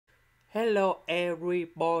Hello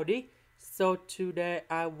everybody. So today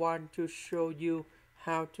I want to show you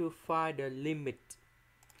how to find the limit.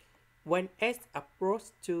 When s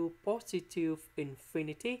approaches to positive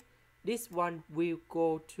infinity, this one will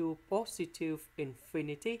go to positive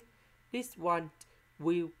infinity. This one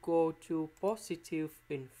will go to positive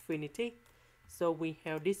infinity. So we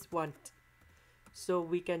have this one. So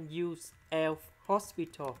we can use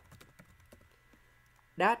L'Hospital.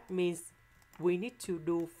 That means we need to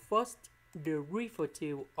do first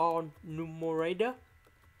derivative on numerator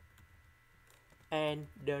and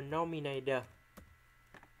denominator.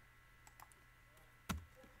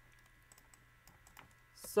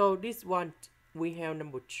 So this one we have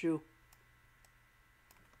number 2.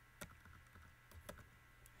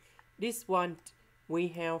 This one we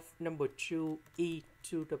have number 2e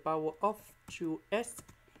to the power of 2s.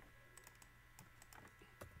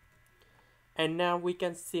 And now we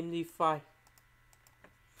can simplify.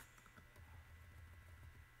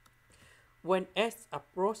 When s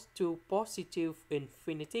approaches to positive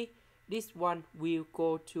infinity, this one will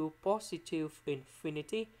go to positive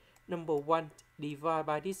infinity. Number 1 divided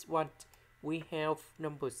by this one, we have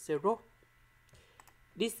number 0.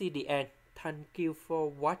 This is the end. Thank you for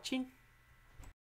watching.